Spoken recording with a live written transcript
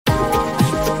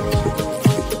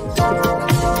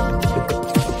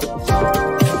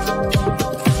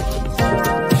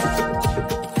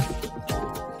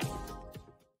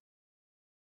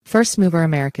First Mover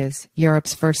Americas,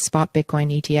 Europe's first spot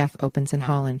Bitcoin ETF opens in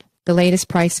Holland. The latest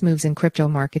price moves in crypto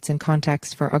markets in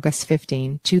context for August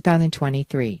 15,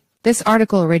 2023. This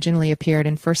article originally appeared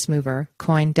in First Mover,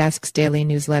 CoinDesk's daily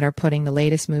newsletter putting the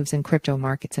latest moves in crypto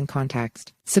markets in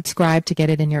context. Subscribe to get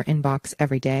it in your inbox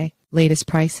every day. Latest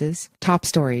prices, top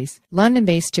stories.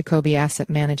 London-based Jacobi Asset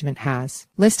Management has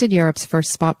listed Europe's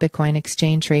first spot Bitcoin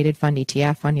exchange-traded fund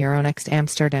ETF on Euronext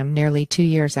Amsterdam nearly 2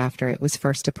 years after it was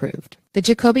first approved. The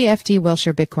Jacobi FT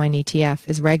Wilshere Bitcoin ETF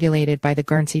is regulated by the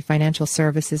Guernsey Financial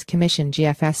Services Commission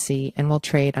 (GFSC) and will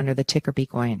trade under the ticker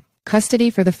BCOIN. Custody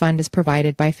for the fund is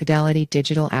provided by Fidelity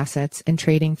Digital Assets, and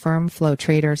trading firm Flow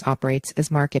Traders operates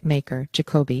as market maker.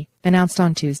 Jacobi announced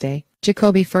on Tuesday.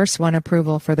 Jacobi first won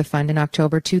approval for the fund in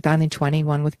October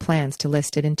 2021 with plans to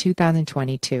list it in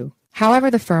 2022.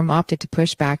 However, the firm opted to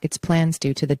push back its plans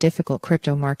due to the difficult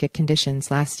crypto market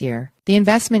conditions last year. The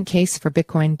investment case for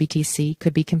Bitcoin BTC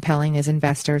could be compelling as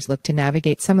investors look to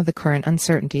navigate some of the current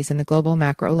uncertainties in the global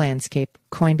macro landscape,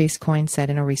 Coinbase Coin said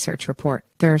in a research report.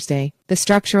 Thursday, the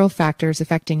structural factors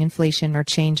affecting inflation are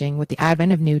changing with the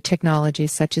advent of new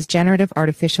technologies such as generative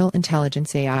artificial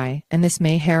intelligence (AI), and this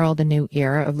may herald a new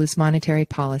era of loose monetary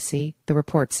policy, the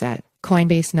report said.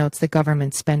 Coinbase notes that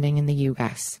government spending in the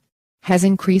U.S. has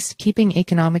increased, keeping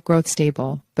economic growth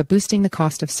stable, but boosting the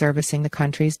cost of servicing the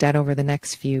country's debt over the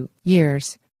next few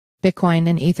years. Bitcoin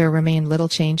and Ether remained little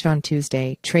changed on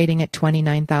Tuesday, trading at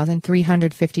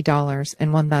 $29,350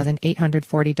 and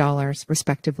 $1,840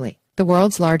 respectively. The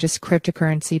world's largest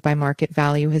cryptocurrency by market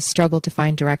value has struggled to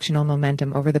find directional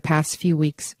momentum over the past few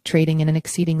weeks, trading in an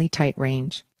exceedingly tight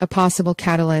range. A possible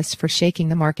catalyst for shaking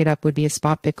the market up would be a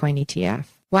spot Bitcoin ETF.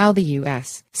 While the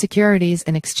U.S. Securities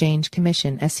and Exchange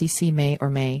Commission (SEC) may or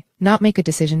may not make a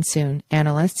decision soon,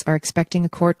 analysts are expecting a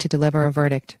court to deliver a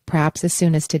verdict, perhaps as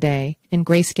soon as today, in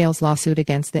Grayscale's lawsuit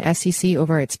against the SEC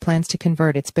over its plans to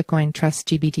convert its Bitcoin Trust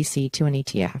GBTC to an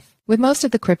ETF. With most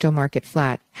of the crypto market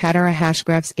flat, hedera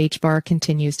Hashgraph's HBAR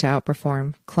continues to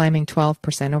outperform, climbing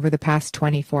 12% over the past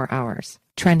 24 hours.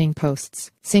 Trending posts.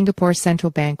 Singapore's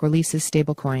central bank releases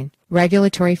stablecoin.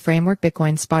 Regulatory framework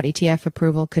Bitcoin spot ETF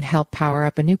approval could help power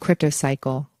up a new crypto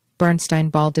cycle. Bernstein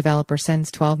Ball developer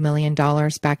sends $12 million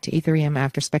back to Ethereum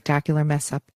after spectacular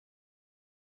mess-up.